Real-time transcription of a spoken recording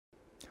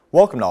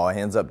Welcome to All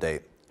Hands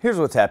Update. Here's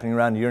what's happening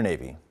around your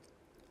Navy.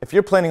 If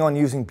you're planning on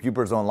using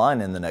Bupers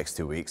Online in the next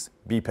 2 weeks,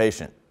 be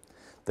patient.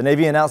 The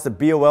Navy announced that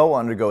BOL will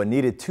undergo a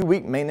needed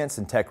 2-week maintenance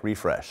and tech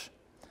refresh.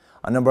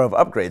 A number of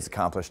upgrades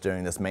accomplished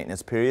during this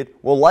maintenance period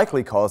will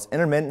likely cause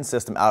intermittent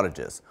system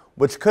outages,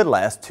 which could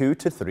last 2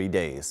 to 3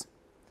 days.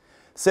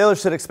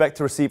 Sailors should expect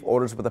to receive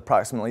orders with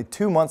approximately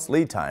 2 months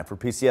lead time for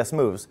PCS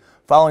moves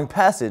following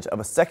passage of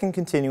a second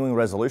continuing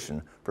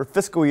resolution for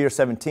fiscal year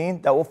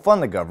 17 that will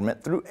fund the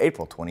government through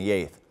April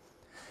 28th.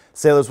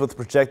 Sailors with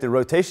projected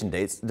rotation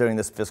dates during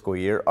this fiscal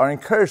year are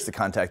encouraged to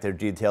contact their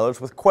detailers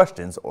with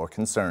questions or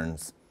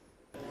concerns.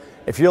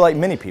 If you're like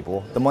many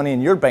people, the money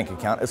in your bank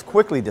account is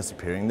quickly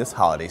disappearing this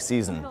holiday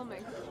season.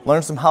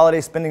 Learn some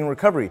holiday spending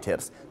recovery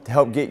tips to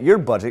help get your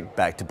budget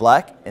back to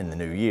black in the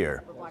new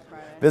year.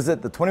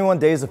 Visit the 21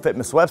 Days of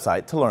FITMAS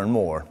website to learn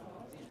more.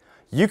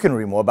 You can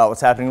read more about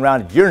what's happening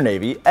around your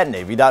Navy at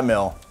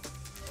Navy.mil.